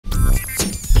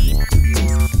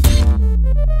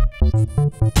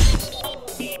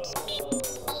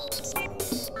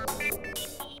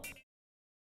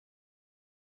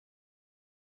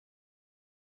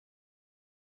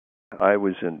I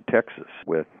was in Texas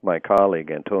with my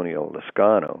colleague Antonio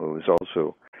Lascano, who was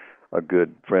also a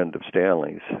good friend of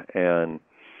Stanley's, and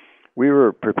we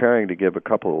were preparing to give a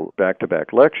couple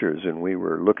back-to-back lectures, and we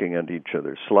were looking at each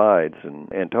other's slides,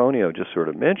 and Antonio just sort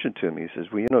of mentioned to me, he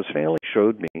says, well, Stanley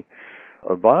showed me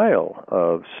a vial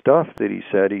of stuff that he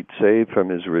said he'd saved from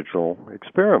his original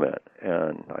experiment.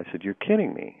 And I said, you're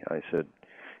kidding me. I said,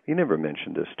 he never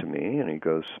mentioned this to me. And he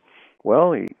goes,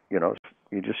 well, he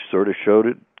just sort of showed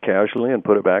it casually and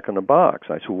put it back in the box.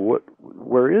 I said, well,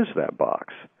 where is that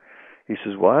box? He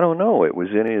says, well, I don't know. It was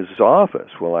in his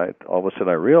office. Well, all of a sudden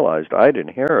I realized I'd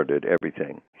inherited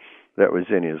everything that was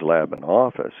in his lab and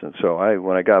office. And so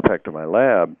when I got back to my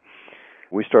lab,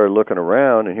 we started looking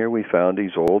around, and here we found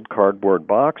these old cardboard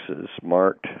boxes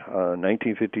marked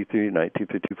 1953,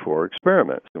 1954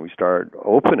 experiments. And we started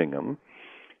opening them,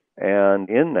 and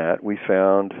in that we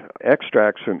found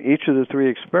extracts from each of the three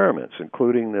experiments,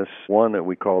 including this one that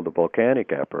we called the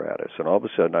volcanic apparatus. And all of a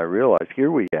sudden I realized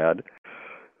here we had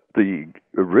the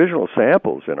original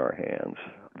samples in our hands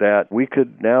that we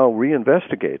could now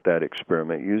reinvestigate that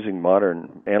experiment using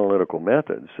modern analytical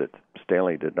methods that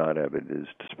Stanley did not have at his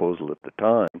disposal at the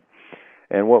time.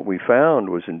 And what we found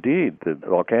was indeed the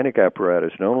volcanic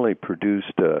apparatus not only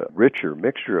produced a richer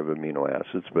mixture of amino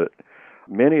acids, but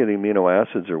many of the amino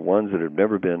acids are ones that had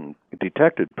never been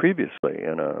detected previously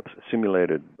in a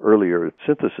simulated earlier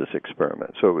synthesis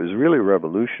experiment. So it was really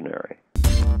revolutionary.